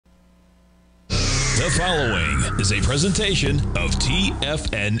The following is a presentation of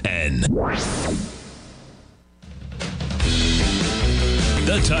TFNN.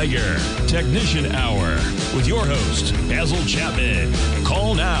 The Tiger Technician Hour with your host, Basil Chapman.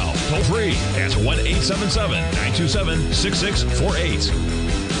 Call now, toll free at 1-877-927-6648.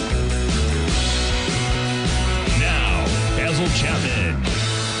 Now, Basil Chapman.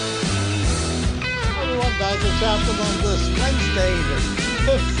 Hi everyone, Basil Chapman on this Wednesday, the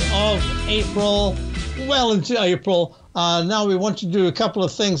 5th of April, well into April. Now we want to do a couple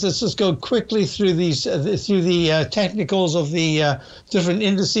of things. Let's just go quickly through these, through the technicals of the different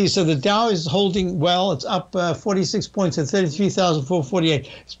indices. So the Dow is holding well. It's up 46 points at 33,448.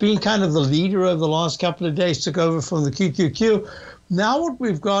 It's been kind of the leader over the last couple of days, took over from the QQQ. Now what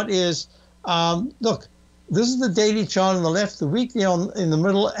we've got is, look, this is the daily chart on the left, the weekly in the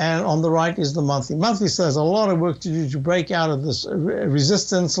middle, and on the right is the monthly. Monthly still has a lot of work to do to break out of this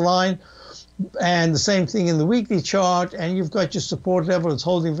resistance line. And the same thing in the weekly chart, and you've got your support level. It's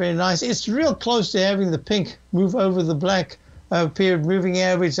holding very nice. It's real close to having the pink move over the black period moving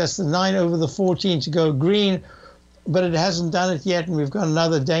average. That's the 9 over the 14 to go green, but it hasn't done it yet, and we've got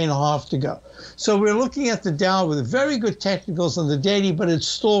another day and a half to go. So we're looking at the Dow with very good technicals on the daily, but it's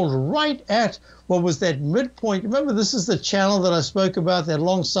stalled right at what was that midpoint. Remember, this is the channel that I spoke about, that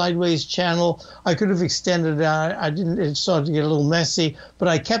long sideways channel. I could have extended it out. I didn't. It started to get a little messy, but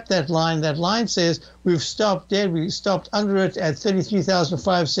I kept that line. That line says we've stopped dead. We stopped under it at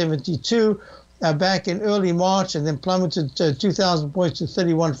 33,572 back in early March, and then plummeted 2,000 points to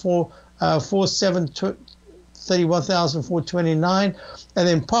 31,429, and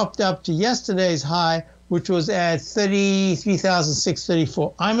then popped up to yesterday's high, which was at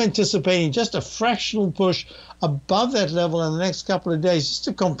 33,634. I'm anticipating just a fractional push above that level in the next couple of days just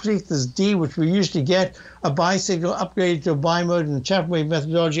to complete this D, which we usually get a buy signal upgraded to a buy mode, and the Chapman wave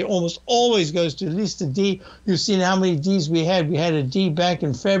methodology almost always goes to at least a D. You've seen how many Ds we had. We had a D back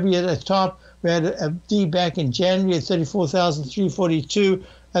in February at the top. We had a D back in January at 34,342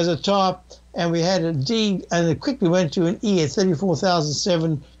 as a top, and we had a D, and it quickly went to an E at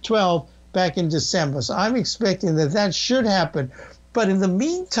 34,712 back in December. So I'm expecting that that should happen. But in the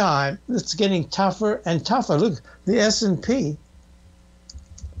meantime, it's getting tougher and tougher. Look, the S&P.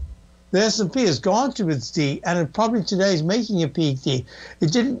 The S&P has gone to its D, and it probably today is making a peak D.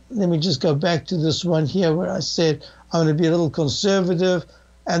 It didn't. Let me just go back to this one here where I said I'm going to be a little conservative.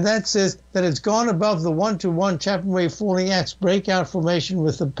 And that says that it's gone above the 1-to-1 Chapman wave falling axe breakout formation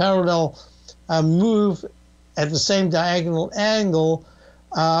with a parallel move at the same diagonal angle.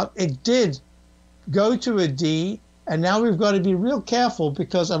 It did go to a D, and now we've got to be real careful,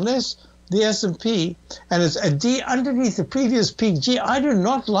 because unless the S&P, and it's a D underneath the previous peak, gee, I do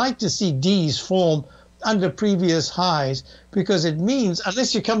not like to see Ds form under previous highs, because it means,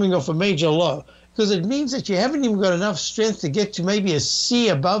 unless you're coming off a major low, because it means that you haven't even got enough strength to get to maybe a C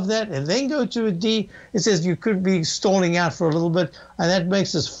above that and then go to a D. It says you could be stalling out for a little bit, and that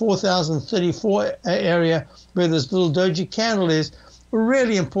makes this 4,034 area where this little doji candle is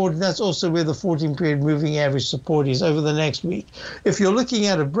really important. That's also where the 14-period moving average support is over the next week. If you're looking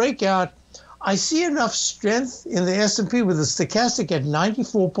at a breakout, I see enough strength in the S&P with the stochastic at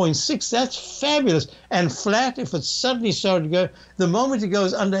 94.6. That's fabulous. And flat, if it's suddenly started to go, the moment it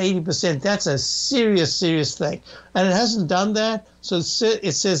goes under 80%, that's a serious, serious thing. And it hasn't done that. So it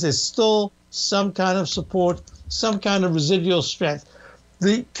says there's still some kind of support, some kind of residual strength.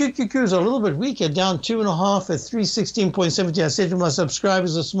 The QQQs are a little bit weaker, down 2.5 at 316.70. I said to my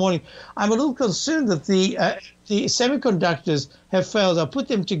subscribers this morning, I'm a little concerned that the semiconductors have failed. I put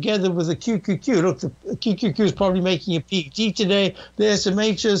them together with the QQQ. Look, the QQQ is probably making a peak D today. The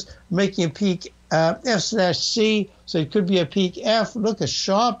SMHs making a peak F/C, so it could be a peak F. Look, a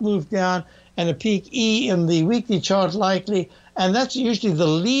sharp move down and a peak E in the weekly chart likely. And that's usually the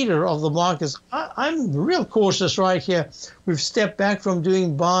leader of the markets. I'm real cautious right here. We've stepped back from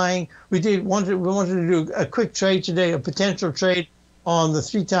doing buying. We wanted to do a quick trade today, a potential trade on the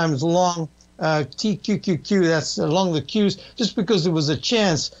 3 times long TQQQ. That's along the Qs, just because there was a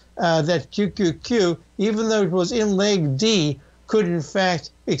chance that QQQ, even though it was in leg D, could in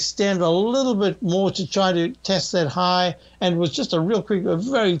fact extend a little bit more to try to test that high, and it was just a real quick, a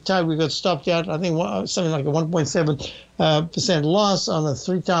very tight. We got stopped out. I think something like a 1.7% loss on a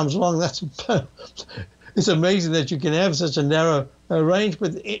 3 times long. That's it's amazing that you can have such a narrow range,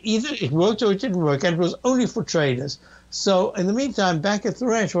 but either it worked or it didn't work, and it was only for traders. So in the meantime, back at the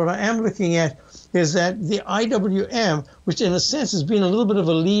ranch, what I am looking at is that the IWM, which in a sense has been a little bit of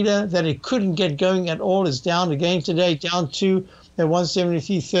a leader, that it couldn't get going at all, is down again today, down to at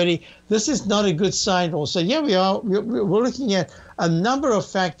 173.30. This is not a good sign also. Yeah, we're looking at a number of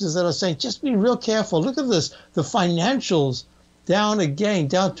factors that are saying just be real careful. Look at this. The financials down again,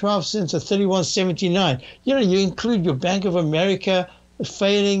 down 12 cents at 31.79. You know, you include your Bank of America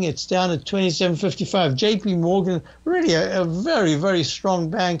failing, it's down at 27.55. JP Morgan, really a very, very strong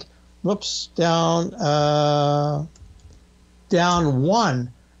bank. Whoops, down 1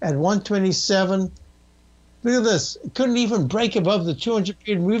 at 127. Look at this. It couldn't even break above the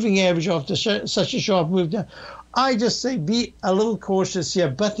 200-period moving average after such a sharp move down. I just say be a little cautious here,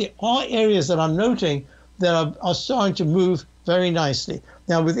 but there are areas that I'm noting that are starting to move very nicely.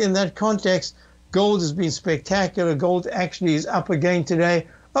 Now, within that context, gold has been spectacular. Gold actually is up again today.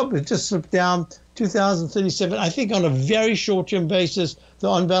 Oh, it just slipped down, 2,037. I think on a very short-term basis,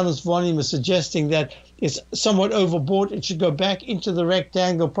 the unbalanced volume is suggesting that it's somewhat overbought. It should go back into the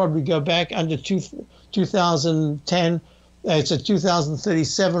rectangle, probably go back under 2010. It's at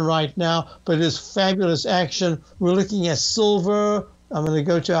 2,037 right now, but it is fabulous action. We're looking at silver. I'm going to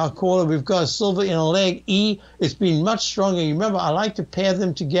go to our caller. We've got silver in a leg E. It's been much stronger. You remember, I like to pair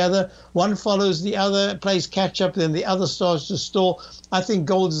them together. One follows the other, plays catch up, then the other starts to stall. I think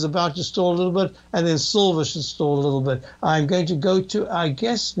gold is about to stall a little bit, and then silver should stall a little bit. I'm going to go to, I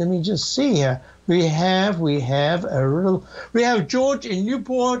guess, let me just see here. We have George in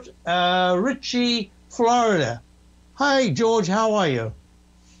Newport, Richie, Florida. Hi, George. How are you?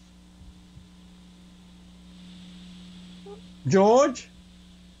 George?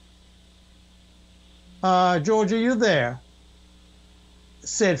 George, are you there?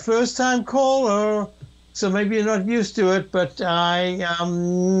 Said first time caller, so maybe you're not used to it, but I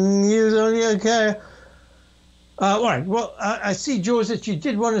usually okay. All right, well, I see, George, that you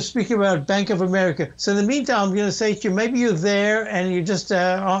did want to speak about Bank of America. So in the meantime, I'm going to say to you, maybe you're there and you just,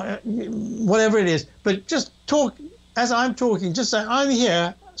 whatever it is, but just talk, as I'm talking, just say, I'm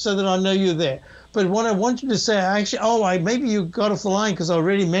here so that I know you're there. But what I want you to say, maybe you got off the line because I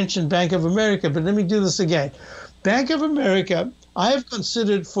already mentioned Bank of America, but let me do this again. Bank of America, I have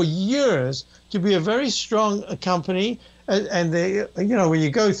considered for years to be a very strong company, and they, you know, when you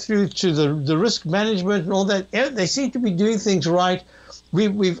go through to the risk management and all that, they seem to be doing things right.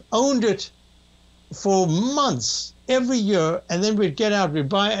 We've owned it for months, every year, and then we'd get out, we'd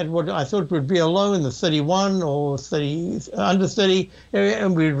buy at what I thought would be a low in the 31 or 30, under 30 area,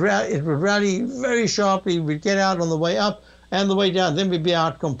 and it would rally very sharply. We'd get out on the way up and the way down, then we'd be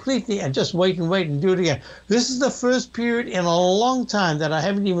out completely and just wait and do it again. This is the first period in a long time that I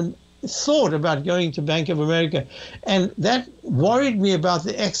haven't even thought about going to Bank of America, and that worried me about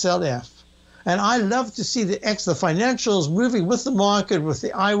the XLF. And I love to see the financials moving with the market, with the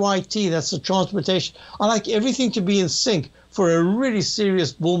IYT, that's the transportation. I like everything to be in sync for a really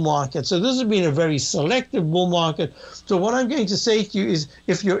serious bull market. So this has been a very selective bull market. So what I'm going to say to you is,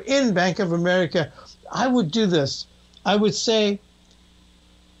 if you're in Bank of America, I would do this. I would say,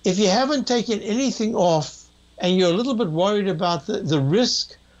 if you haven't taken anything off and you're a little bit worried about the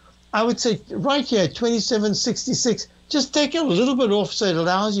risk, I would say right here, 27.66, just take a little bit off so it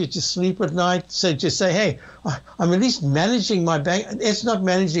allows you to sleep at night. So just say, hey, I'm at least managing my bank. It's not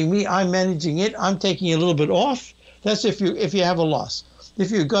managing me. I'm managing it. I'm taking a little bit off. That's if you have a loss.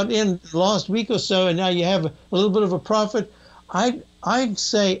 If you got in last week or so and now you have a little bit of a profit, I'd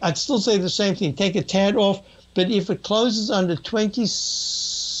still say the same thing. Take a tad off. But if it closes under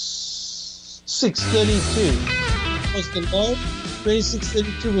 26.32, was the low.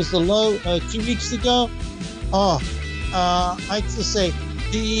 26.32 was the low 2 weeks ago. I have to say,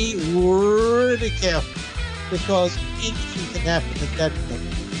 be really careful because anything can happen at that point.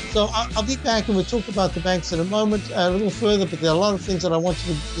 So I'll be back and we'll talk about the banks in a moment, a little further, but there are a lot of things that I want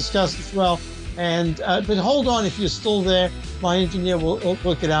you to discuss as well. And but hold on, if you're still there, my engineer will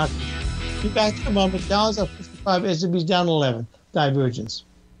work it out. Be back in a moment. Dow's up 55, S&P's down 11. Divergence.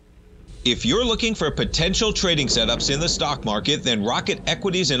 If you're looking for potential trading setups in the stock market, then Rocket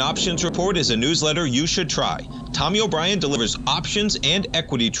Equities and Options Report is a newsletter you should try. Tommy O'Brien delivers options and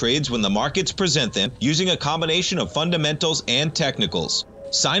equity trades when the markets present them, using a combination of fundamentals and technicals.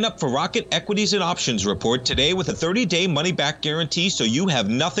 Sign up for Rocket Equities and Options Report today with a 30-day money-back guarantee, so you have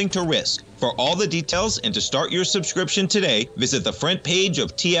nothing to risk. For all the details and to start your subscription today, visit the front page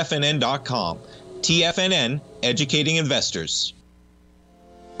of TFNN.com. TFNN, educating investors.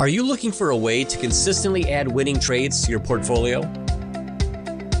 Are you looking for a way to consistently add winning trades to your portfolio?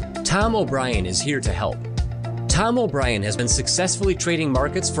 Tom O'Brien is here to help. Tom O'Brien has been successfully trading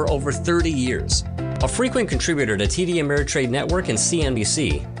markets for over 30 years. A frequent contributor to TD Ameritrade Network and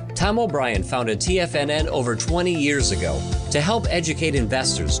CNBC, Tom O'Brien founded TFNN over 20 years ago to help educate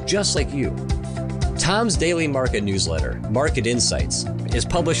investors just like you. Tom's daily market newsletter, Market Insights, is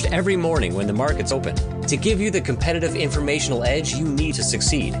published every morning when the market's open to give you the competitive informational edge you need to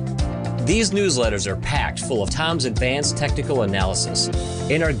succeed. These newsletters are packed full of Tom's advanced technical analysis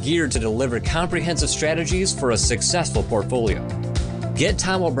and are geared to deliver comprehensive strategies for a successful portfolio. Get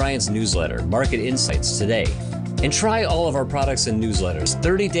Tom O'Brien's newsletter, Market Insights, today and try all of our products and newsletters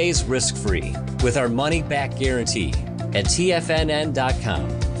 30 days risk-free with our money-back guarantee at TFNN.com.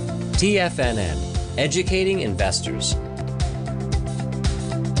 TFNN, educating investors.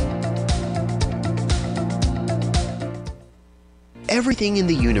 Everything in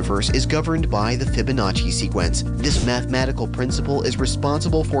the universe is governed by the Fibonacci sequence. This mathematical principle is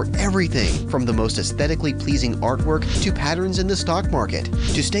responsible for everything from the most aesthetically pleasing artwork to patterns in the stock market.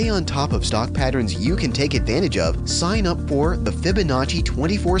 To stay on top of stock patterns you can take advantage of, sign up for the Fibonacci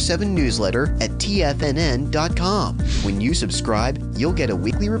 24/7 newsletter at TFNN.com. When you subscribe, you'll get a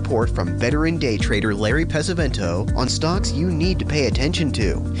weekly report from veteran day trader Larry Pesavento on stocks you need to pay attention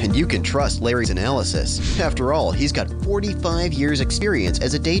to. And you can trust Larry's analysis. After all, he's got 45 years experience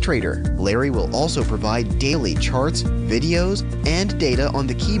as a day trader. Larry will also provide daily charts, videos, and data on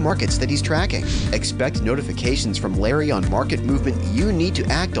the key markets that he's tracking. Expect notifications from Larry on market movement you need to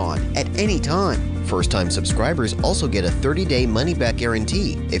act on at any time. First-time subscribers also get a 30-day money-back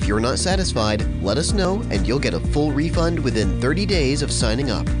guarantee. If you're not satisfied, let us know and you'll get a full refund within 30 days of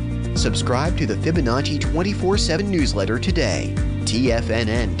signing up. Subscribe to the Fibonacci 24/7 newsletter today.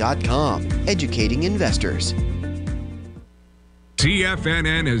 TFNN.com, educating investors.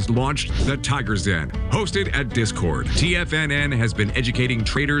 TFNN has launched the Tiger's Den, hosted at Discord. TFNN has been educating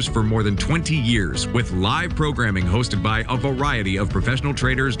traders for more than 20 years with live programming hosted by a variety of professional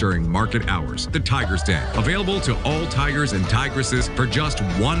traders during market hours. The Tiger's Den, available to all tigers and tigresses for just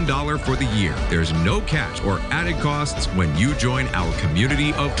 $1 for the year. There's no catch or added costs when you join our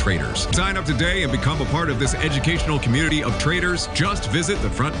community of traders. Sign up today and become a part of this educational community of traders. Just visit the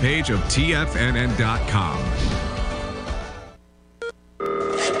front page of TFNN.com.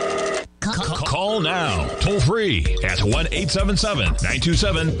 Call now, toll free at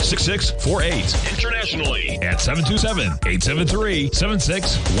 1-877-927-6648. Internationally at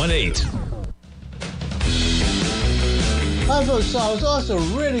 727-873-7618. Hi folks, so I was asked a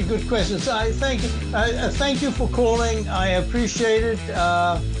really good question. So I thank you for calling. I appreciate it.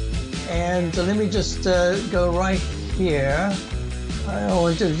 And let me just go right here. I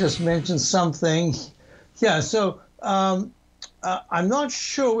want to just mention something. Yeah, so I'm not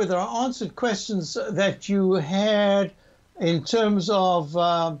sure whether I answered questions that you had in terms of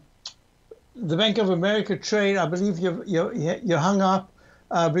the Bank of America trade. I believe you hung up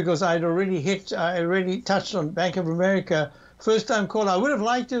because I already touched on Bank of America. First time call. I would have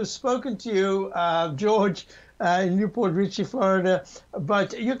liked to have spoken to you, George, in Newport Richey, Florida,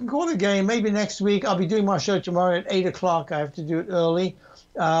 but you can call again maybe next week. I'll be doing my show tomorrow at 8 o'clock. I have to do it early.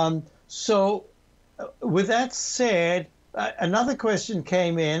 So with that said, another question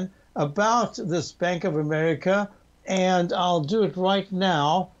came in about this Bank of America, and I'll do it right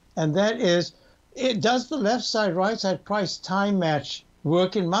now, and that is, does the left side, right side price time match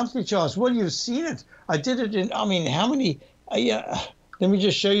work in monthly charts? Well, you've seen it. I did it in, how many, let me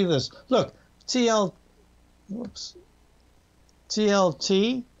just show you this. Look, TLT,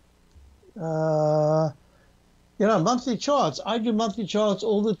 monthly charts. I do monthly charts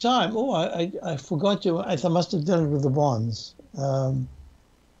all the time. Oh, I forgot to. I must have done it with the bonds.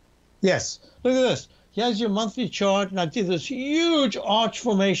 Yes, look at this. Here's your monthly chart, and I did this huge arch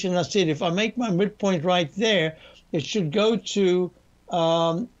formation. I said if I make my midpoint right there, it should go to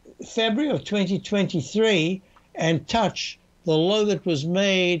February of 2023 and touch the low that was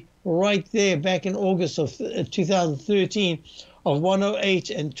made right there back in August of 2013. Of 108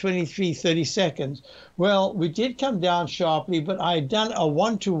 and 23 seconds. Well, we did come down sharply, but I had done a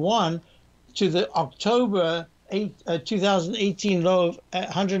 1-to-1 to the October 2018 low of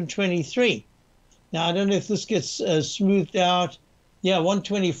 123. Now, I don't know if this gets smoothed out. Yeah,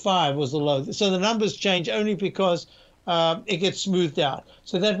 125 was the low. So the numbers change only because it gets smoothed out.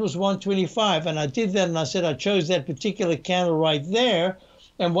 So that was 125, and I did that, and I said I chose that particular candle right there.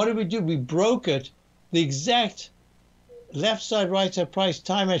 And what did we do? We broke it, the exact left side, right side price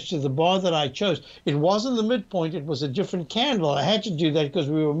time match to the bar that I chose. It wasn't the midpoint. It was a different candle. I had to do that because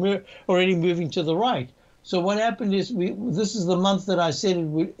we were already moving to the right. So what happened is this is the month that I said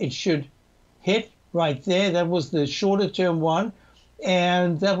it should hit right there. That was the shorter term one.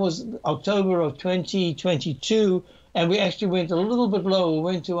 And that was October of 2022. And we actually went a little bit lower. We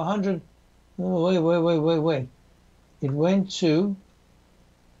went to 100. Oh, wait. It went to...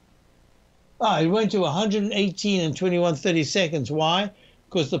 it went to 118 and 21 seconds. Why?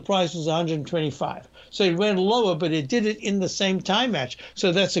 because the price was 125. So it went lower, but it did it in the same time match.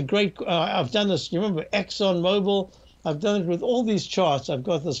 So that's a great, I've done this, you remember ExxonMobil? I've done it with all these charts. I've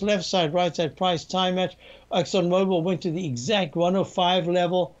got this left side, right side price time match. ExxonMobil went to the exact 105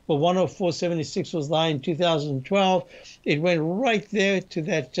 level, but 104.76 was the high in 2012. It went right there to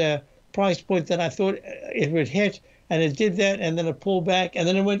that price point that I thought it would hit, and it did that, and then it pulled back, and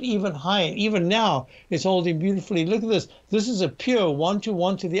then it went even higher. Even now, it's holding beautifully. Look at this. This is a pure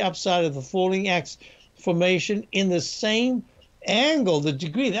one-to-one to the upside of the falling axe formation in the same angle, the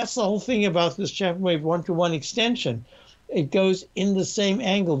degree. That's the whole thing about this Chapman wave one-to-one extension. It goes in the same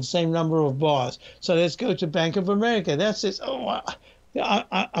angle, the same number of bars. So let's go to Bank of America. That's it. Oh,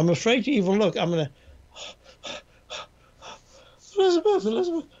 I'm afraid to even look. I'm going to...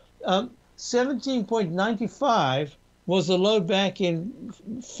 Elizabeth. 17.95 was the low back in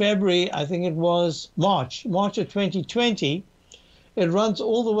February, I think it was March of 2020. It runs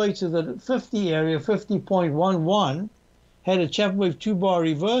all the way to the 50 area, 50.11, had a Chapman wave 2-bar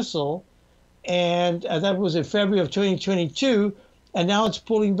reversal, and that was in February of 2022, and now it's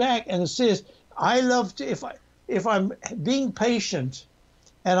pulling back, and it says, I love to, if I'm being patient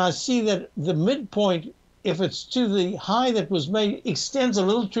and I see that the midpoint, if it's to the high that was made, extends a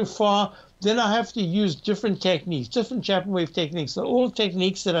little too far, then I have to use different techniques, different Chapman wave techniques. They're all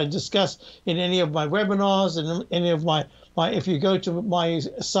techniques that I discuss in any of my webinars and any of my if you go to my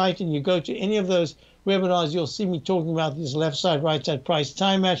site and you go to any of those webinars, you'll see me talking about this left side, right side price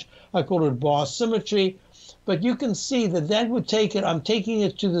time match. I call it bar symmetry. But you can see that would take it, I'm taking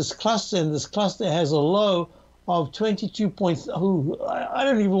it to this cluster, and this cluster has a low of 22 I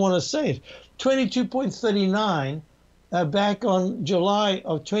don't even want to say it, 22.39 back on July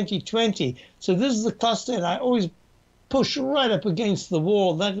of 2020. So this is the cluster, and I always push right up against the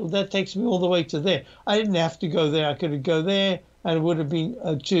wall. That takes me all the way to there. I didn't have to go there. I could go there, and it would have been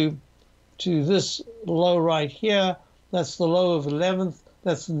to this low right here. That's the low of 11th.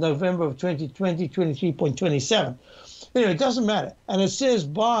 That's November of 2020, 23.27. Anyway, it doesn't matter. And it says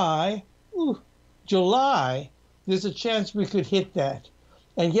by July, there's a chance we could hit that.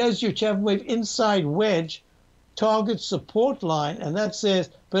 And here's your Chapman wave inside wedge target support line, and that says,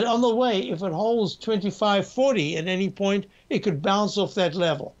 but on the way, if it holds 25.40 at any point, it could bounce off that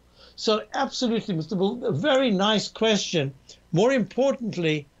level. So absolutely, Mr. Bull, a very nice question. More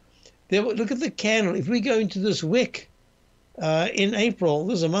importantly, look at the candle. If we go into this wick in April,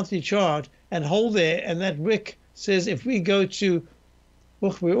 there's a monthly chart, and hold there, and that wick says if we go to,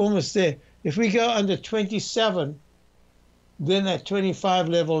 we're almost there. If we go under 27, then that 25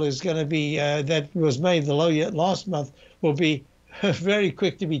 level is going to be, that was made the low yet last month, will be very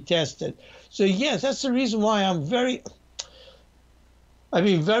quick to be tested. So yes, that's the reason why I'm very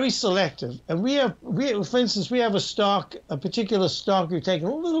selective. And we have, for instance, we have a particular stock we've taken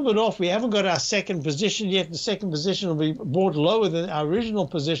a little bit off. We haven't got our second position yet. The second position will be bought lower than our original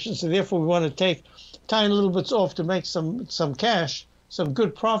position. So therefore we want to take tiny little bits off to make some cash, some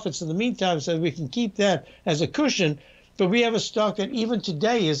good profits in the meantime, so we can keep that as a cushion. But we have a stock that even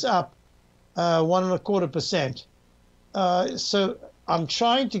today is up 1.25%. So I'm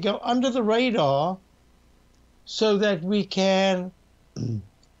trying to go under the radar so that we can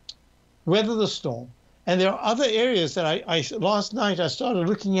weather the storm. And there are other areas that I last night I started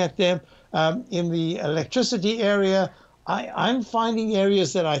looking at them in the electricity area. I'm finding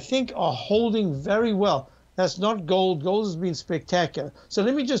areas that I think are holding very well. That's not gold. Gold has been spectacular. So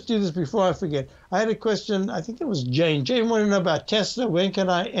let me just do this before I forget. I had a question. I think it was Jane. Jane wanted to know about Tesla. When can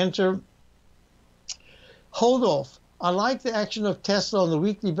I enter? Hold off. I like the action of Tesla on the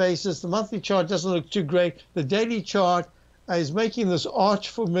weekly basis. The monthly chart doesn't look too great. The daily chart is making this arch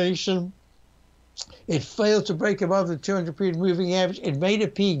formation. It failed to break above the 200-period moving average. It made a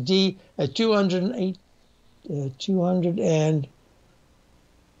peak D at 208.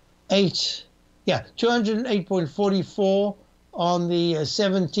 Yeah, 208.44 on the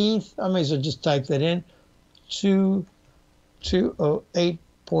 17th. I may as well just type that in.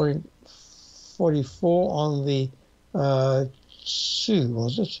 208.44 on the 2,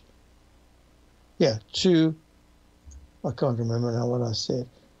 was it? Yeah, 2. I can't remember now what I said.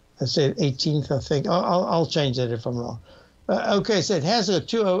 I said 18th, I think. I'll change that if I'm wrong. Okay, so it has a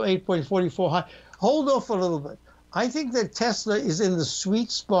 208.44 high. Hold off a little bit. I think that Tesla is in the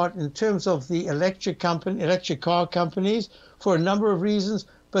sweet spot in terms of the electric car companies for a number of reasons.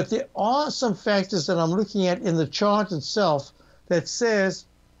 But there are some factors that I'm looking at in the chart itself that says,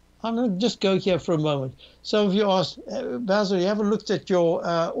 I'm going to just go here for a moment. Some of you asked, Basil, you haven't looked at your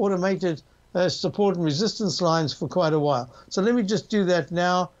automated support and resistance lines for quite a while. So let me just do that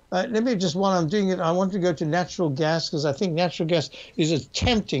now. Let me just, while I'm doing it, I want to go to natural gas because I think natural gas is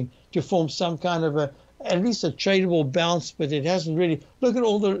attempting to form some kind of at least a tradable bounce, but it hasn't really. Look,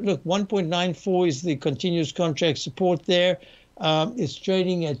 1.94 is the continuous contract support there. It's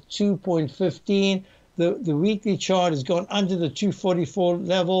trading at 2.15. The weekly chart has gone under the 244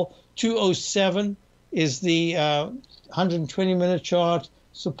 level. 207 is the 120-minute chart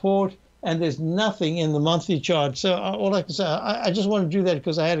support, and there's nothing in the monthly chart. So all I can say, I just want to do that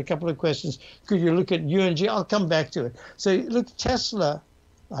because I had a couple of questions. Could you look at UNG? I'll come back to it. So look, Tesla.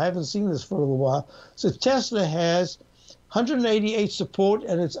 I haven't seen this for a little while. So Tesla has 188 support,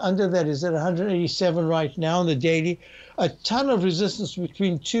 and it's under that. It's at 187 right now in the daily. A ton of resistance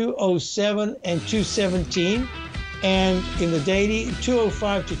between 207 and 217, and in the daily,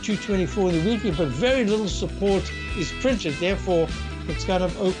 205 to 224 in the weekly, but very little support is printed. Therefore, it's kind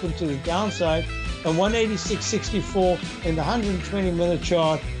of open to the downside. And 186.64 in the 120-minute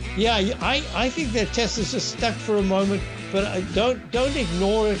chart. Yeah, I think that Tesla's just stuck for a moment, but don't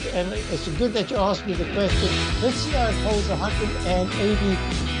ignore it. And it's good that you asked me the question. Let's see how it holds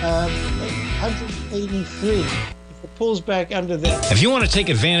 183. If it pulls back under that. If you want to take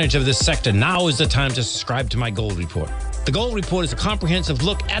advantage of this sector, now is the time to subscribe to my Gold Report. The Gold Report is a comprehensive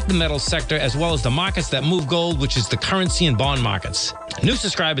look at the metals sector as well as the markets that move gold, which is the currency and bond markets. New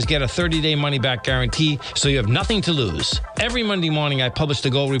subscribers get a 30-day money-back guarantee, so you have nothing to lose. Every Monday morning, I publish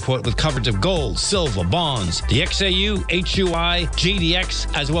the Gold Report with coverage of gold, silver, bonds, the XAU, HUI, GDX,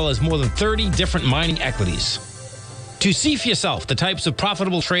 as well as more than 30 different mining equities. To see for yourself the types of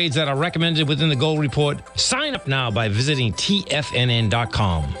profitable trades that are recommended within the Gold Report, sign up now by visiting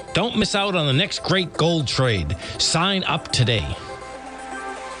TFNN.com. Don't miss out on the next great gold trade. Sign up today.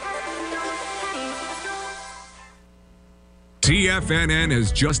 TFNN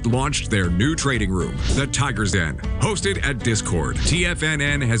has just launched their new trading room, the Tiger's Den. Hosted at Discord,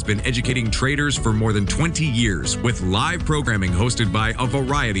 TFNN has been educating traders for more than 20 years with live programming hosted by a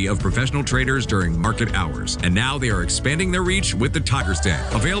variety of professional traders during market hours. And now they are expanding their reach with the Tiger's Den,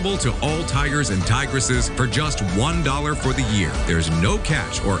 available to all tigers and tigresses for just $1 for the year. There's no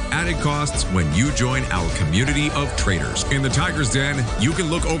catch or added costs when you join our community of traders. In the Tiger's Den, you can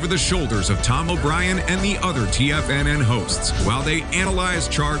look over the shoulders of Tom O'Brien and the other TFNN hosts while they analyze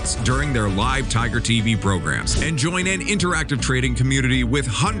charts during their live Tiger TV programs, and join an interactive trading community with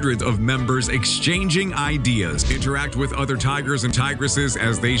hundreds of members exchanging ideas. Interact with other tigers and tigresses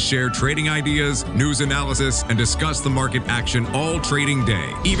as they share trading ideas, news analysis, and discuss the market action all trading day,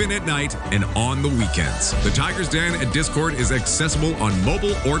 even at night and on the weekends. The Tiger's Den at Discord is accessible on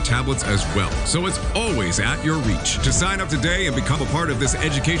mobile or tablets as well, so it's always at your reach. To sign up today and become a part of this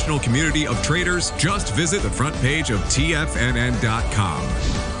educational community of traders, just visit the front page of TFNN.com.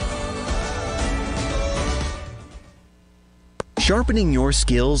 Sharpening your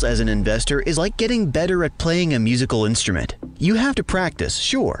skills as an investor is like getting better at playing a musical instrument. You have to practice,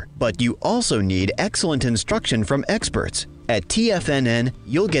 sure, but you also need excellent instruction from experts. At TFNN,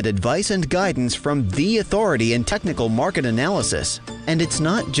 you'll get advice and guidance from the authority in technical market analysis. And it's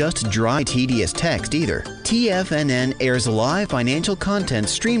not just dry, tedious text either. TFNN airs live financial content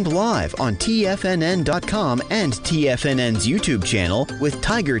streamed live on TFNN.com and TFNN's YouTube channel with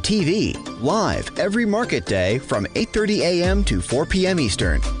Tiger TV, live every market day from 8:30 a.m. to 4 p.m.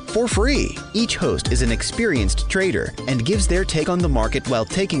 Eastern. For free. Each host is an experienced trader and gives their take on the market while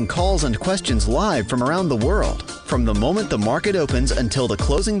taking calls and questions live from around the world. From the moment the market opens until the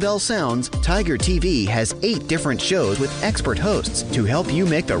closing bell sounds, Tiger TV has 8 different shows with expert hosts to help you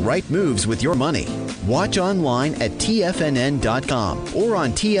make the right moves with your money. Watch online at TFNN.com or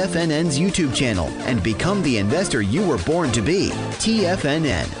on TFNN's YouTube channel and become the investor you were born to be.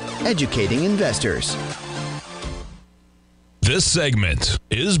 TFNN, educating investors. This segment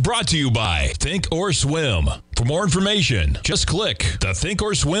is brought to you by Thinkorswim. For more information, just click the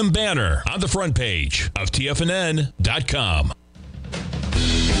Thinkorswim banner on the front page of TFNN.com.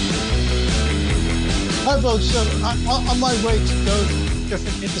 Hi, folks. So on my way to go to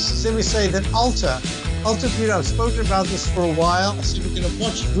different indices, let me say that Alta, I've spoken about this for a while. I said we're going to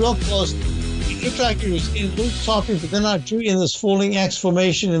watch it real close. It looked like it was in a little topping, but then I drew in this falling axe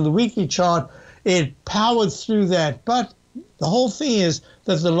formation in the weekly chart. It powered through that, but the whole thing is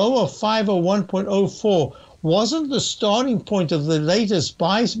that the low of 501.04 wasn't the starting point of the latest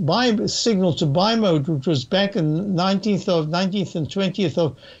buy signal to buy mode, which was back in 19th and 20th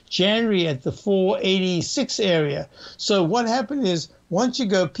of January at the 486 area. So what happened is once you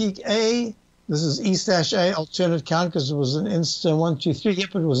go peak A, this is E/A alternate count because it was an instant 1, 2, 3.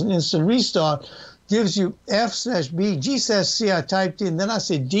 Yep, it was an instant restart. Gives you F/B, G/C I typed in, then I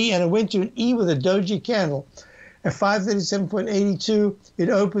said D, and it went to an E with a doji candle. at 537.82. It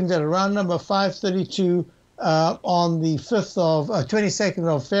opened at around number 532 on the 22nd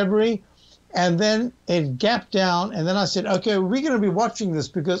of February. And then it gapped down. And then I said, okay, we're going to be watching this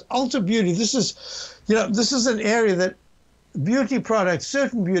because Ulta Beauty, this is an area that beauty products,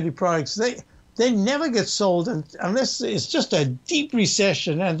 certain beauty products, they never get sold unless it's just a deep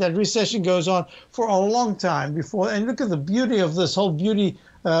recession, and that recession goes on for a long time before. And look at the beauty of this whole beauty,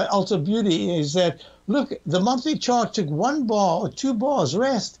 Ulta Beauty, is that, look, the monthly chart took 1 bar or 2 bars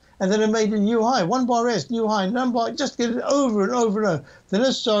rest, and then it made a new high. 1 bar rest, new high, 1 bar, just get it over and over and over. Then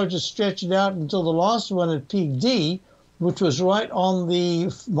it started to stretch it out until the last one at peak D, which was right on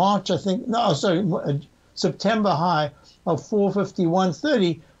the September high of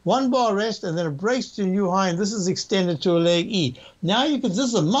 451.30. 1 bar rest, and then it breaks to a new high, and this is extended to a leg E. Now this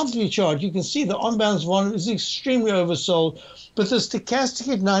is a monthly chart. You can see the on-balance volume is extremely oversold, but the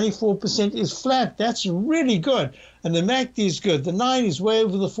stochastic at 94% is flat. That's really good. And the MACD is good. The 9 is way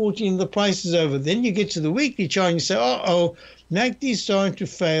over the 14, the price is over. Then you get to the weekly chart and you say, uh-oh, MACD is starting to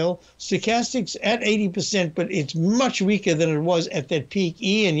fail. Stochastic's at 80%, but it's much weaker than it was at that peak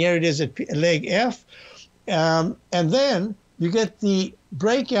E, and here it is at leg F. And then you get the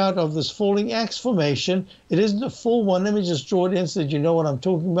breakout of this falling axe formation. It isn't a full one. Let me just draw it in so that you know what I'm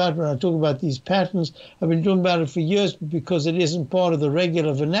talking about when I talk about these patterns. I've been talking about it for years, but because it isn't part of the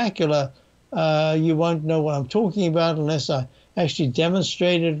regular vernacular, you won't know what I'm talking about unless I actually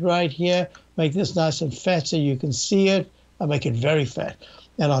demonstrate it right here. Make this nice and fat so you can see it. I'll make it very fat.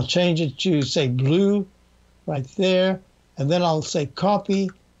 And I'll change it to, say, blue right there. And then I'll say copy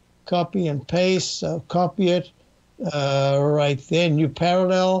and paste. So copy it. Right there, new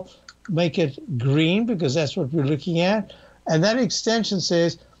parallel, make it green because that's what we're looking at. And that extension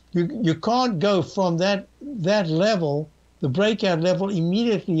says you can't go from that level, the breakout level,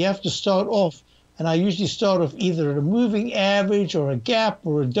 immediately. You have to start off, and I usually start off either at a moving average or a gap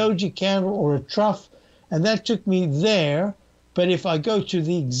or a doji candle or a trough, and that took me there. But if I go to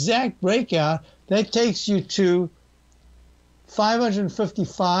the exact breakout, that takes you to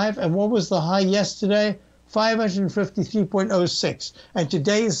 555, and what was the high yesterday? 553.06, and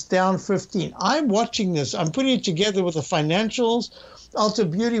today is down 15. I'm watching this. I'm putting it together with the financials,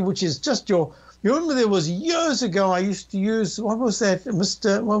 Ulta Beauty, which is just you remember there was years ago I used to use, what was that,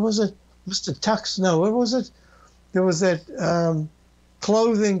 Mr. Tux? No, what was it? There was that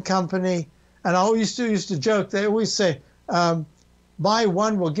clothing company, and I used to joke. They always say, buy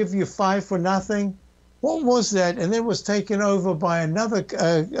one, we'll give you 5 for nothing. What was that? And then it was taken over by another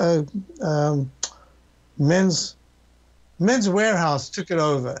Men's Warehouse took it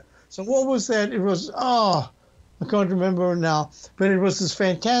over. So what was that? It was, I can't remember now, but it was this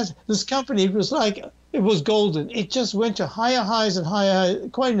fantastic, this company, it was golden. It just went to higher highs and higher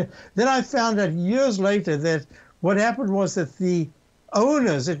highs. Then I found out years later that what happened was that the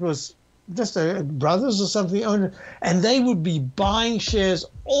owners, it was just a brothers or something, owner, and they would be buying shares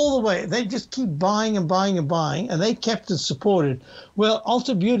all the way. They just keep buying and buying and buying, and they kept it supported. Well,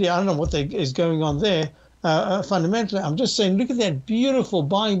 Ulta Beauty, I don't know what is going on there. Fundamentally, I'm just saying, look at that beautiful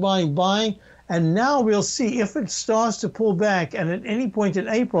buying, and now we'll see if it starts to pull back, and at any point in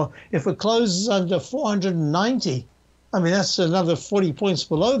April, if it closes under 490, I mean, that's another 40 points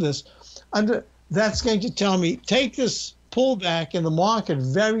below this, that's going to tell me, take this pullback in the market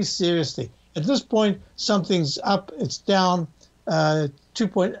very seriously. At this point, something's up, it's down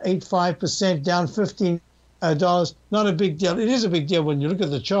 2.85%, down $15. Not a big deal. It is a big deal when you look at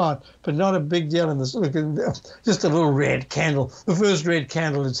the chart, but not a big deal in this. Look at just a little red candle, the first red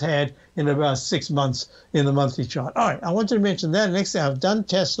candle it's had in about 6 months in the monthly chart. All right, I wanted to mention that. Next thing, I've done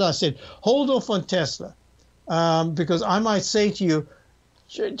Tesla. I said, hold off on Tesla because I might say to you,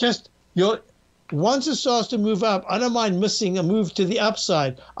 once it starts to move up, I don't mind missing a move to the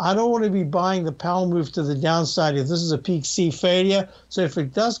upside. I don't want to be buying the Powell move to the downside if this is a peak C failure. So if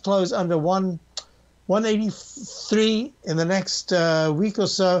it does close under 183 in the next week or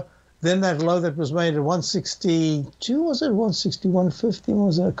so, then that low that was made at 162, was it 161.50? What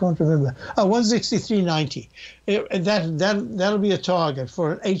was it? I can't remember. 163.90. That'll be a target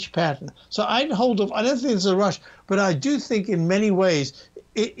for an H pattern. So I'd hold off. I don't think it's a rush, but I do think in many ways,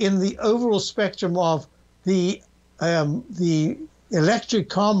 in the overall spectrum of the electric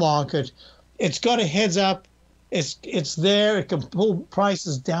car market, it's got a heads up. It's there. It can pull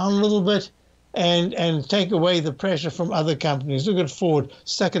prices down a little bit and take away the pressure from other companies. Look at Ford,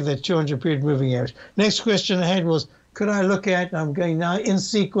 stuck at that 200-period moving average. Next question I had was, could I look at, I'm going now in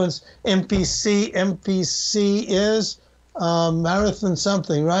sequence, MPC. MPC is Marathon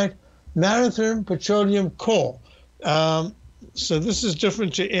something, right? Marathon Petroleum Corp. So this is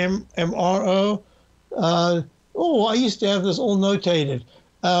different to MRO. Oh, I used to have this all notated.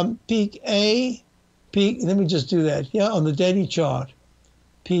 Peak A, peak, let me just do that. Yeah, on the daily chart.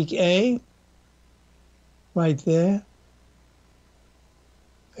 Peak A, right there.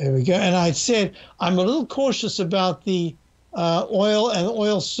 There we go. And I said, I'm a little cautious about the oil and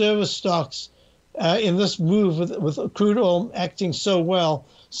oil service stocks in this move with crude oil acting so well.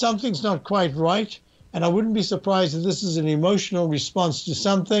 Something's not quite right. And I wouldn't be surprised if this is an emotional response to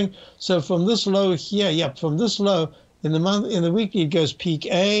something. So from this low here, from this low in the weekly, it goes peak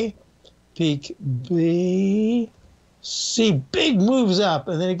A, peak B, C, big moves up,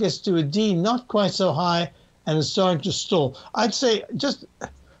 and then it gets to a D, not quite so high, and it's starting to stall. I'd say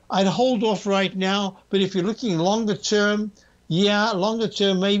I'd hold off right now, but if you're looking longer term, longer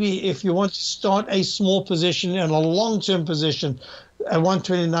term, maybe if you want to start a small position and a long-term position, at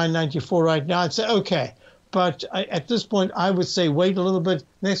 129.94 right now, I'd say okay. But at this point, I would say wait a little bit.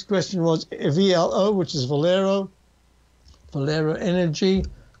 Next question was VLO, which is Valero Energy.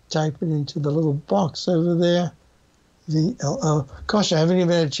 Type it into the little box over there. VLO. Gosh, I haven't even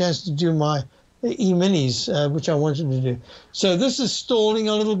had a chance to do my E-minis, which I wanted to do. So this is stalling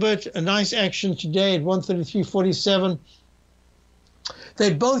a little bit. A nice action today at 133.47.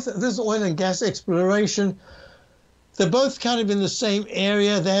 This is oil and gas exploration. They're both kind of in the same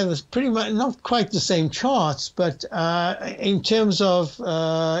area. They have pretty much not quite the same charts, but in terms of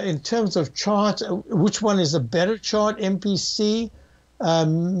chart, which one is a better chart? MPC,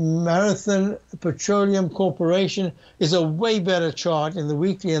 Marathon Petroleum Corporation, is a way better chart in the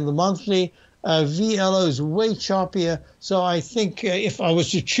weekly and the monthly. VLO is way choppier. So I think if I was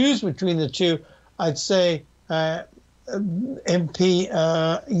to choose between the two, I'd say MP.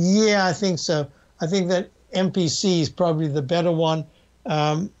 I think so. I think that MPC is probably the better one,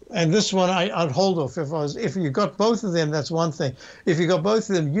 and this one I'd hold off. If you got both of them, that's one thing. If you got both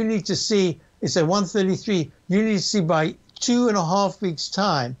of them, you need to see. It's at 133. You need to see by 2.5 weeks'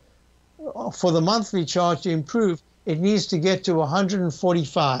 time for the monthly chart to improve. It needs to get to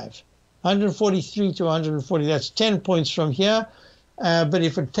 145, 143 to 140. That's 10 points from here. But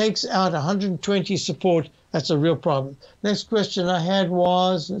if it takes out 120 support, that's a real problem. Next question I had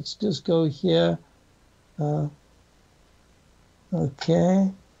was, let's just go here.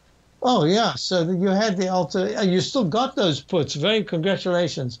 Okay. Oh, yeah. So you had the Ulta. You still got those puts. Very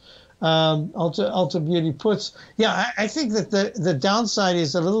congratulations. Ulta Beauty puts. Yeah, I think that the downside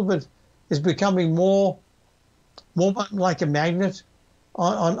is becoming more like a magnet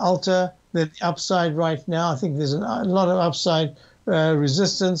on Ulta than the upside right now. I think there's a lot of upside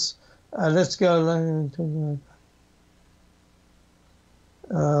resistance. Let's go.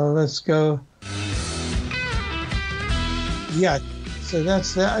 Let's go. Yeah, so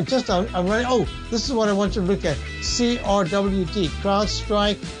that's that. I'm ready. Oh, this is what I want you to look at. CRWD,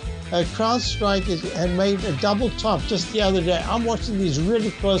 CrowdStrike. CrowdStrike had made a double top just the other day. I'm watching these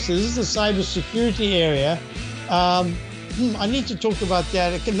really closely. This is the cybersecurity area. I need to talk about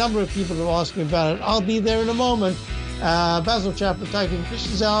that. A number of people have asked me about it. I'll be there in a moment. Basil Chapman, typing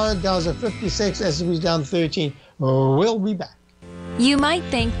Christian's Hour. Dow's at 56, S&P's down 13. We'll be back. You might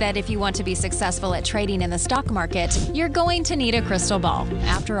think that if you want to be successful at trading in the stock market, you're going to need a crystal ball.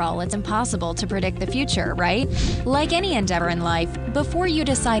 After all, it's impossible to predict the future, right? Like any endeavor in life, before you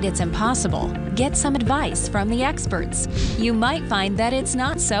decide it's impossible, get some advice from the experts. You might find that it's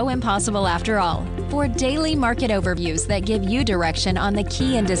not so impossible after all. For daily market overviews that give you direction on the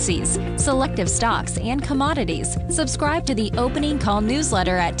key indices, selective stocks, and commodities, subscribe to the Opening Call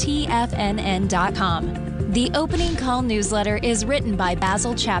newsletter at TFNN.com. The Opening Call newsletter is written by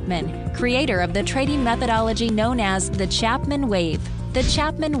Basil Chapman, creator of the trading methodology known as the Chapman Wave. The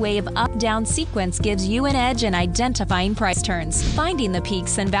Chapman Wave up-down sequence gives you an edge in identifying price turns, finding the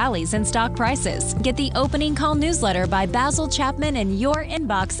peaks and valleys in stock prices. Get the Opening Call newsletter by Basil Chapman in your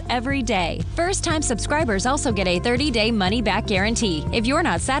inbox every day. First-time subscribers also get a 30-day money-back guarantee. If you're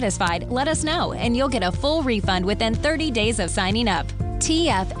not satisfied, let us know, and you'll get a full refund within 30 days of signing up.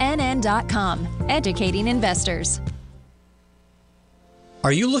 TFNN.com, educating investors.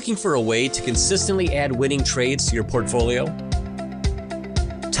 Are you looking for a way to consistently add winning trades to your portfolio?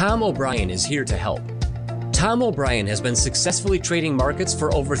 Tom O'Brien is here to help. Tom O'Brien has been successfully trading markets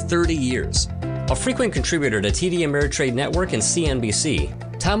for over 30 years. A frequent contributor to TD Ameritrade Network and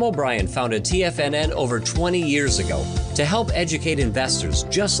CNBC, Tom O'Brien founded TFNN over 20 years ago to help educate investors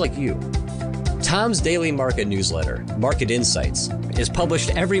just like you. Tom's daily market newsletter, Market Insights, is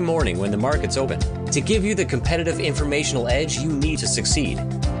published every morning when the markets open to give you the competitive informational edge you need to succeed.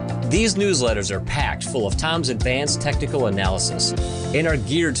 These newsletters are packed full of Tom's advanced technical analysis and are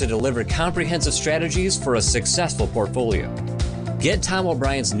geared to deliver comprehensive strategies for a successful portfolio. Get Tom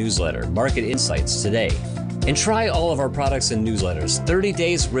O'Brien's newsletter, Market Insights, today And try all of our products and newsletters 30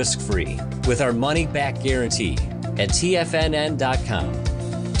 days risk-free with our money-back guarantee at TFNN.com.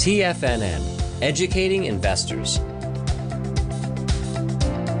 TFNN, educating investors.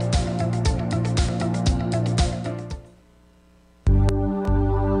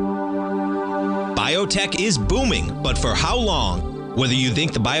 Biotech is booming, but for how long? Whether you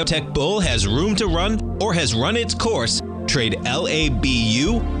think the biotech bull has room to run or has run its course, trade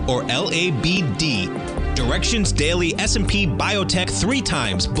LABU or LABD. Direction's daily S&P Biotech 3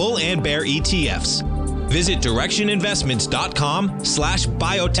 times bull and bear ETFs. Visit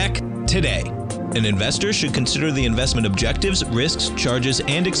directioninvestments.com/biotech today. An investor should consider the investment objectives, risks, charges,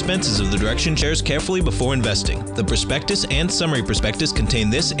 and expenses of the Direction shares carefully before investing. The prospectus and summary prospectus contain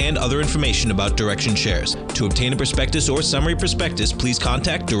this and other information about Direction shares. To obtain a prospectus or summary prospectus, please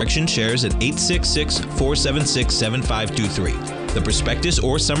contact Direction shares at 866-476-7523. The prospectus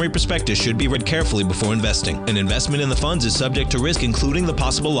or summary prospectus should be read carefully before investing. An investment in the funds is subject to risk, including the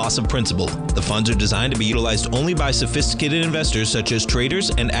possible loss of principal. The funds are designed to be utilized only by sophisticated investors such as traders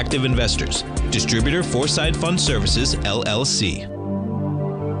and active investors. Distributor Foreside Fund Services, LLC.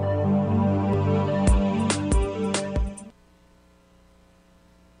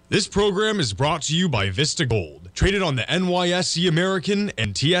 This program is brought to you by Vista Gold, traded on the NYSE American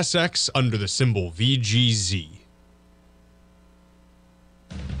and TSX under the symbol VGZ.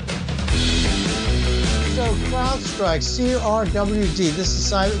 So CrowdStrike, CRWD, this is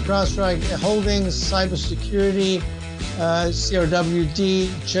CrowdStrike Holdings, cybersecurity, CRWD,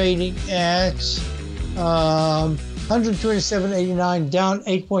 trading at 127.89, down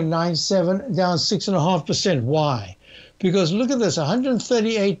 8.97, down 6.5%. Why? Because look at this,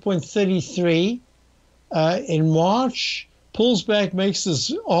 138.33 in March, pulls back, makes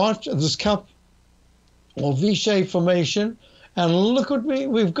this arch, this cup or V-shaped formation, and look what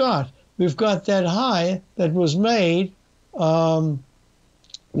we've got. We've got that high that was made with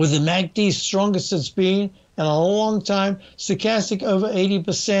the MACD strongest it's been in a long time. Stochastic over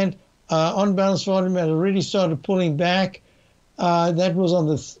 80%. On-balance volume had already started pulling back. That was on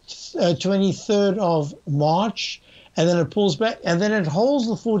the 23rd of March. And then it pulls back. And then it holds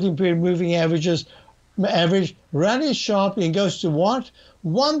the 14-period moving average, rallies sharply and goes to what?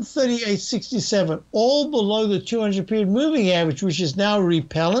 138.67, all below the 200-period moving average, which is now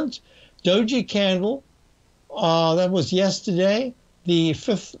repellent. Doji candle, that was yesterday, the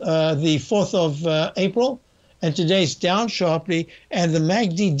 4th of April, and today's down sharply, and the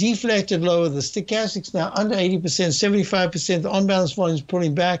MACD deflected lower. The stochastics now under 80%, 75%. The on-balance volume is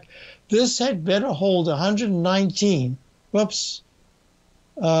pulling back. This had better hold 119. Whoops.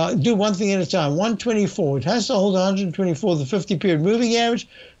 Do one thing at a time. 124. It has to hold 124, the 50-period moving average,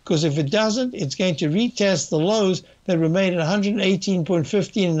 because if it doesn't, it's going to retest the lows that were made at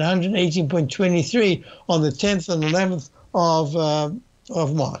 118.15 and 118.23 on the 10th and 11th of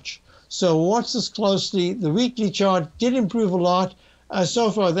March. So watch this closely. The weekly chart did improve a lot.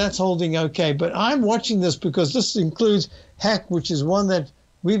 So far, that's holding okay. But I'm watching this because this includes HACK, which is one that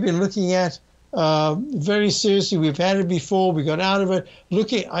we've been looking at very seriously. We've had it before. We got out of it.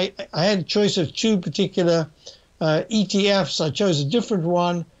 I had a choice of 2 particular ETFs. I chose a different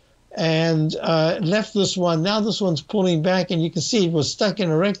one and left this one. Now this one's pulling back, and you can see it was stuck in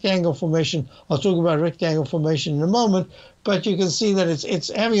a rectangle formation. I'll talk about rectangle formation in a moment, but you can see that it's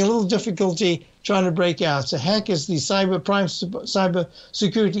having a little difficulty trying to break out. So HACK is the cyber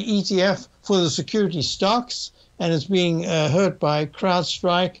security ETF for the security stocks, and it's being hurt by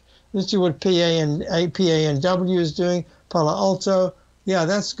CrowdStrike. Let's see what PANW is doing. Palo Alto, yeah,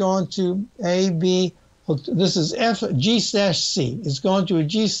 that's gone to AB. This is G/C. It's gone to a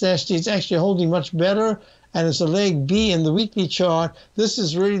G/C. It's actually holding much better, and it's a leg B in the weekly chart. This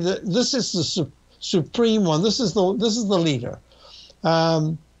is really this is the supreme one. This is the leader.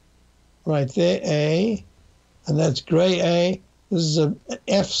 Right there, A, and that's gray A. This is a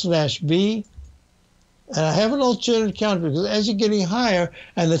F/B. And I have an alternate counter because as you're getting higher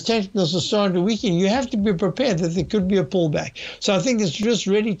and the technicals are starting to weaken, you have to be prepared that there could be a pullback. So I think it's just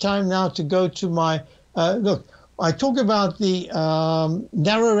ready time now to go to my look. I talk about the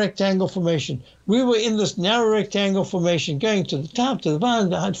narrow rectangle formation. We were in this narrow rectangle formation going to the top, to the bottom,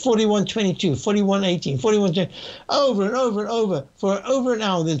 41.22, 41.18, 41.20, over and over and over for over an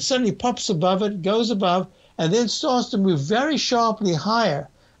hour. Then suddenly pops above it, goes above, and then starts to move very sharply higher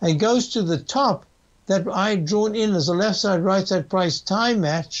and goes to the top that I had drawn in as a left side, right side price time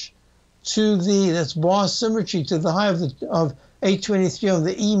match to that's bar symmetry to the high of 823 on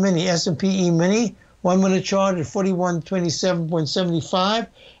the E-mini, S&P E-mini, 1 minute chart at 4127.75.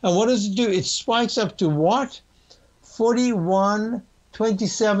 And what does it do? It spikes up to what? 41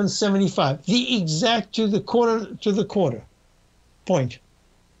 27.75, the exact to the quarter point.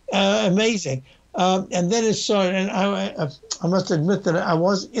 Amazing. And then it started, and I must admit that I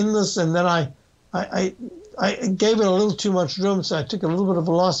was in this, and then I gave it a little too much room, so I took a little bit of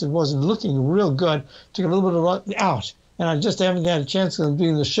a loss. It wasn't looking real good. Took a little bit of a loss out, and I just haven't had a chance because I'm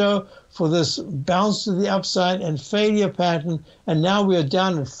doing the show for this bounce to the upside and failure pattern, and now we are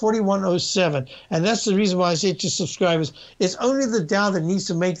down at 41.07, and that's the reason why I say to subscribers, it's only the Dow that needs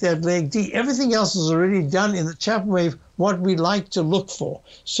to make that leg D. Everything else is already done in the Chapman wave, what we like to look for.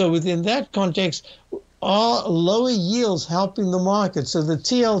 So within that context, are lower yields helping the market? So the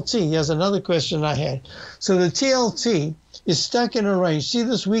TLT, here's another question I had. So the TLT is stuck in a range. See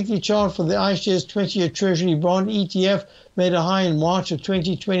this weekly chart for the iShares 20-year Treasury bond ETF, made a high in March of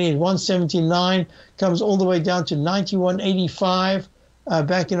 2020 at 179, comes all the way down to 91.85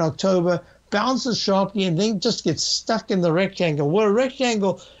 back in October, bounces sharply, and then just gets stuck in the rectangle. Well, a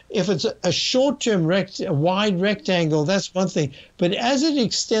rectangle, if it's a short-term wide rectangle, that's one thing. But as it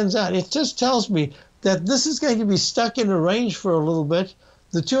extends out, it just tells me that this is going to be stuck in a range for a little bit.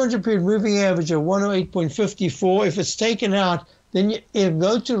 The 200-period moving average of 108.54, if it's taken out, then it'll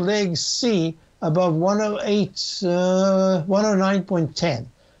go to leg C above 109.10,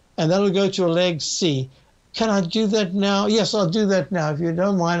 and that'll go to a leg C. Can I do that now? Yes, I'll do that now. If you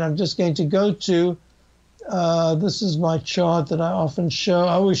don't mind, I'm just going to go to, this is my chart that I often show.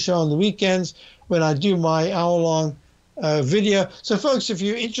 I always show on the weekends when I do my hour-long video. So, folks, if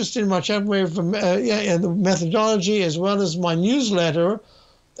you're interested in my Chapman wave and the methodology as well as my newsletter,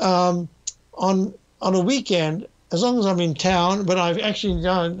 on a weekend, as long as I'm in town, but I've actually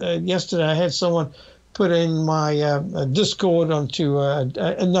done, yesterday I had someone put in my Discord onto,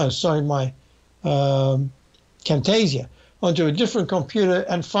 my Camtasia onto a different computer,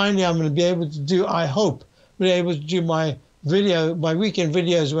 and finally I'm going to be able to do, I hope, be able to do my weekend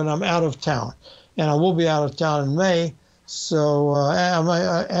videos when I'm out of town. And I will be out of town in May, so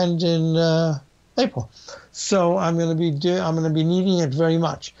and in April. So I'm going to be needing it very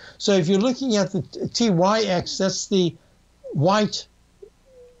much. So if you're looking at the TYX, that's the white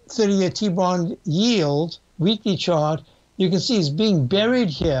 30-year T-bond yield weekly chart. You can see it's being buried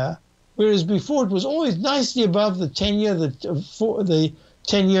here, whereas before it was always nicely above the 10-year, the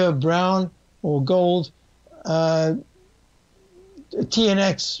 10-year brown or gold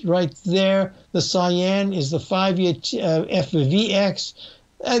TNX right there. The cyan is the 5-year FVX.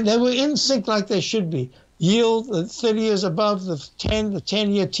 And they were in sync like they should be. Yield, the 30 years above the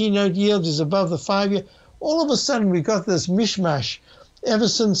 10-year T-note yield is above the 5-year. All of a sudden, we got this mishmash ever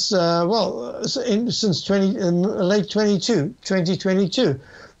since, since late 2022.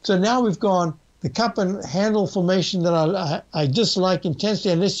 So now we've gone the cup and handle formation that I dislike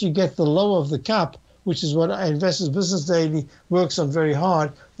intensely, unless you get the low of the cup, which is what Investors Business Daily works on very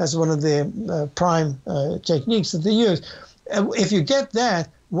hard. That's one of their prime techniques that they use. If you get that,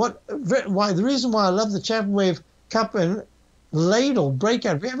 the reason why I love the Chapman wave cup and ladle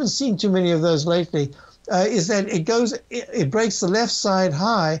breakout, we haven't seen too many of those lately, is that it breaks the left side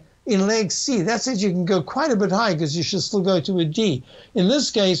high in leg C. That says you can go quite a bit high because you should still go to a D. In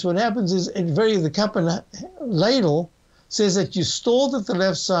this case, what happens is the cup and ladle says that you stalled at the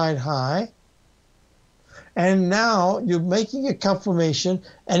left side high, and now you're making a cup formation,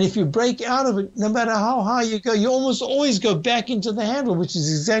 and if you break out of it, no matter how high you go, you almost always go back into the handle, which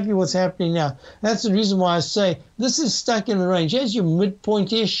is exactly what's happening now. That's the reason why I say this is stuck in the range. Here's your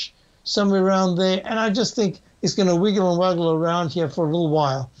midpoint-ish, somewhere around there, and I just think it's going to wiggle and waggle around here for a little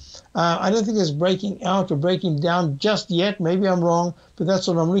while. I don't think it's breaking out or breaking down just yet. Maybe I'm wrong, but that's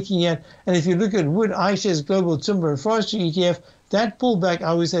what I'm looking at. And if you look at Wood iShares Global Timber and Forestry ETF, that pullback, I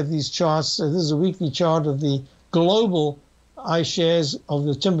always have these charts. So this is a weekly chart of the global iShares of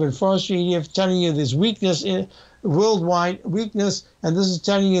the Timber and Forestry ETF, telling you there's weakness, worldwide weakness, and this is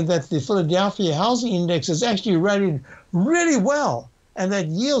telling you that the Philadelphia Housing Index has actually rallied really well, and that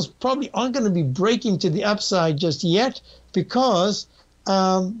yields probably aren't going to be breaking to the upside just yet, because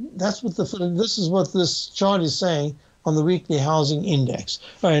this is what this chart is saying on the weekly housing index.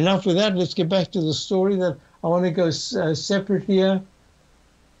 All right, enough with that. Let's get back to the story that I want to go separate here.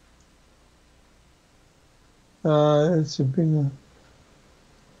 I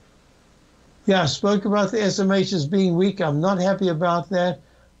spoke about the SMHs being weak. I'm not happy about that.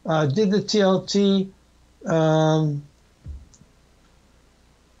 Did the TLT.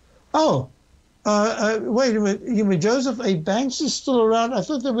 Wait a minute. You mean Joseph A. Banks is still around? I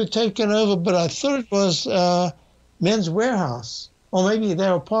thought they were taken over, but I thought it was Men's Warehouse. Or maybe they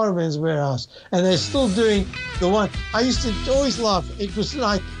were part of Men's Warehouse. And they're still doing the one. I used to always laugh. It was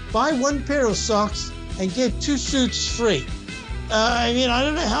like, buy one pair of socks and get 2 suits free. I mean, I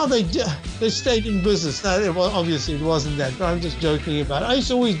don't know how they stayed in business. Obviously, it wasn't that, but I'm just joking about it. I used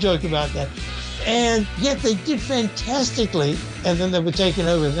to always joke about that. And yet they did fantastically, and then they were taken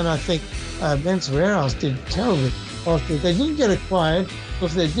over. And then I think Men's Warehouse did terribly. After they didn't get acquired, but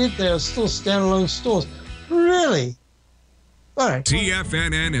if they did, they are still standalone stores. Really? All right.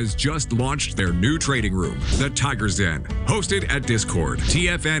 TFNN has just launched their new trading room, the Tiger's Den. Hosted at Discord,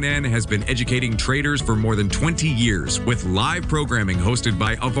 TFNN has been educating traders for more than 20 years with live programming hosted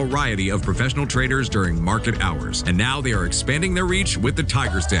by a variety of professional traders during market hours. And now they are expanding their reach with the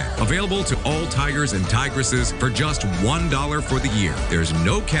Tiger's Den, available to all tigers and tigresses for just $1 for the year. There's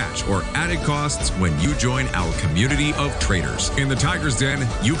no catch or added costs when you join our community of traders. In the Tiger's Den,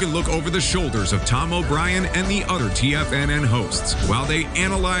 you can look over the shoulders of Tom O'Brien and the other TFNN hosts while they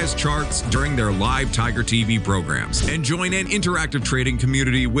analyze charts during their live Tiger TV programs, and join an interactive trading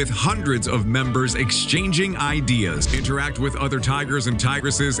community with hundreds of members exchanging ideas. Interact with other tigers and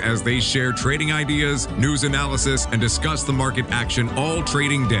tigresses as they share trading ideas, news analysis, and discuss the market action all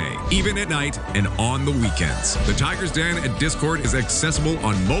trading day, even at night and on the weekends. The Tiger's Den at Discord is accessible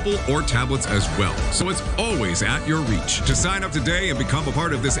on mobile or tablets as well, so it's always at your reach. To sign up today and become a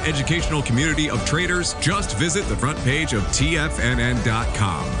part of this educational community of traders, just visit the front page of TFNN.com.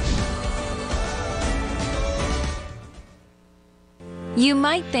 You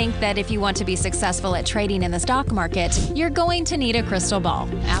might think that if you want to be successful at trading in the stock market, you're going to need a crystal ball.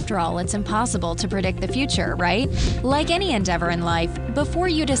 After all, it's impossible to predict the future, right? Like any endeavor in life, before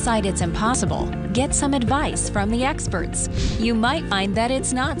you decide it's impossible, get some advice from the experts. You might find that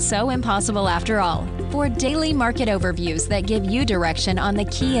it's not so impossible after all. For daily market overviews that give you direction on the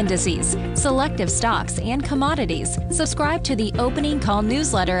key indices, selective stocks, and commodities, subscribe to the Opening Call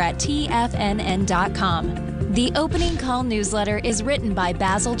newsletter at TFNN.com. The Opening Call newsletter is written by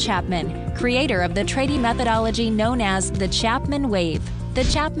Basil Chapman, creator of the trading methodology known as the Chapman Wave. The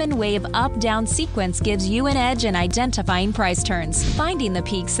Chapman Wave up-down sequence gives you an edge in identifying price turns, finding the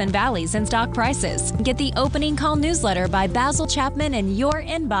peaks and valleys in stock prices. Get the Opening Call newsletter by Basil Chapman in your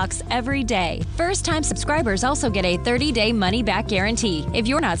inbox every day. First-time subscribers also get a 30-day money-back guarantee. If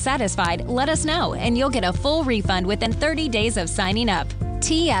you're not satisfied, let us know, and you'll get a full refund within 30 days of signing up.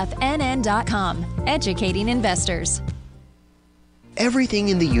 TFNN.com, educating investors. Everything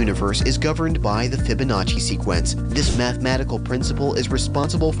in the universe is governed by the Fibonacci sequence. This mathematical principle is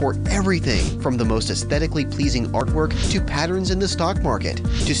responsible for everything from the most aesthetically pleasing artwork to patterns in the stock market.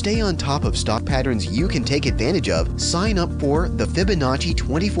 To stay on top of stock patterns you can take advantage of, sign up for the Fibonacci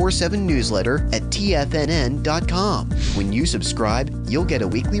 24/7 newsletter at TFNN.com. When you subscribe, you'll get a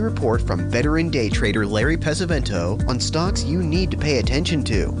weekly report from veteran day trader Larry Pesavento on stocks you need to pay attention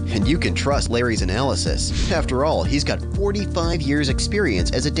to. And you can trust Larry's analysis. After all, he's got 45 years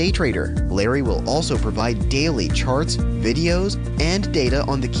experience as a day trader. Larry will also provide daily charts, videos, and data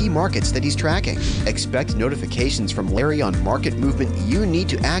on the key markets that he's tracking. Expect notifications from Larry on market movement you need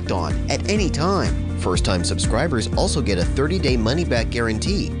to act on at any time. First-time subscribers also get a 30-day money-back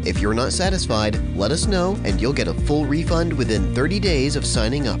guarantee. If you're not satisfied, let us know and you'll get a full refund within 30 days of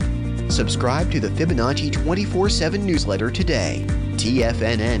signing up. Subscribe to the Fibonacci 24/7 newsletter today.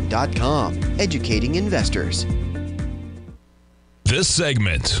 TFNN.com, educating investors. This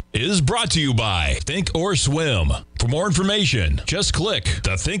segment is brought to you by Thinkorswim. For more information, just click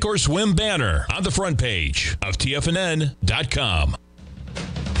the Thinkorswim banner on the front page of TFNN.com.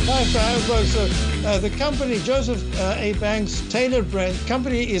 Hi, folks. The company, Joseph A. Banks Tailored Brands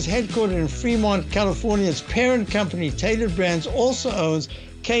Company, is headquartered in Fremont, California. Its parent company, Tailored Brands, also owns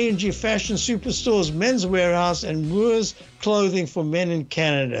K&G Fashion Superstores, Men's Warehouse, and Moore's Clothing for Men in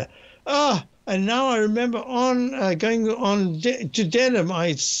Canada. And now I remember going on to Dedham,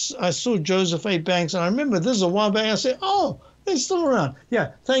 I saw Joseph A. Banks, and I remember this is a while back. I said, oh, they're still around. Yeah,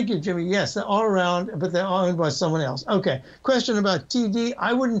 thank you, Jimmy. Yes, they are around, but they're owned by someone else. Okay, question about TD.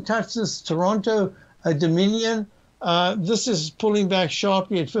 I wouldn't touch this Toronto Dominion. This is pulling back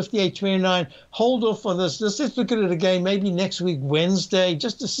sharply at 58.29. Hold off for this. Let's look at it again, maybe next week, Wednesday,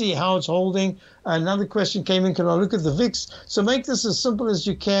 just to see how it's holding. Another question came in, can I look at the VIX? So make this as simple as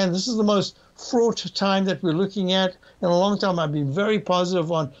you can. This is the most fraught time that we're looking at. In a long time, I've been very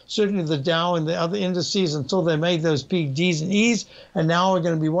positive on certainly the Dow and the other indices until they made those peak Ds and Es. And now we're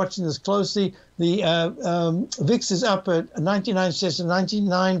going to be watching this closely. The VIX is up at 99 cents and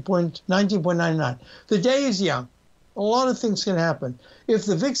 19.99. The day is young. A lot of things can happen. If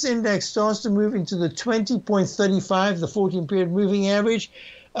the VIX index starts to move into the 20.35, the 14-period moving average,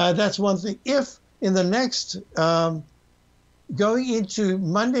 that's one thing. If in the next, going into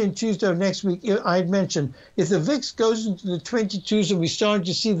Monday and Tuesday of next week, I had mentioned, if the VIX goes into the 22s and we start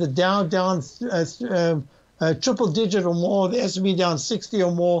to see the Dow down triple digit or more, the S&P down 60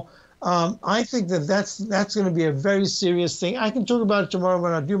 or more. I think that's going to be a very serious thing. I can talk about it tomorrow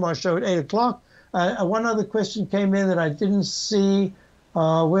when I do my show at 8 o'clock. One other question came in that I didn't see.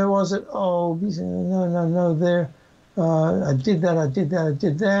 Where was it? Oh, no, there. I did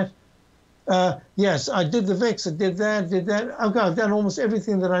that. Yes, I did the VIX. I did that. I've done almost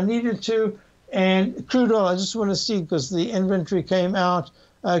everything that I needed to. And crude oil, I just want to see because the inventory came out.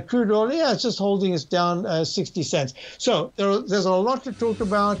 Crude oil, yeah, it's just holding us down 60 cents. So there's a lot to talk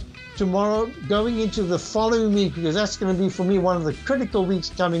about tomorrow going into the following week because that's going to be, for me, one of the critical weeks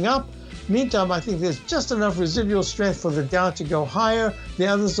coming up. Meantime, I think there's just enough residual strength for the Dow to go higher. The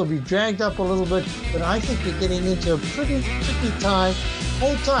others will be dragged up a little bit, but I think we're getting into a pretty tricky time.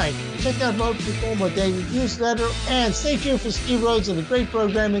 Hold tight. Check out my Performer Daily newsletter and stay tuned for Steve Rhodes and the great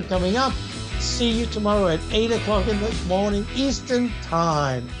programming coming up. See you tomorrow at 8 o'clock in the morning Eastern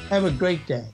Time. Have a great day.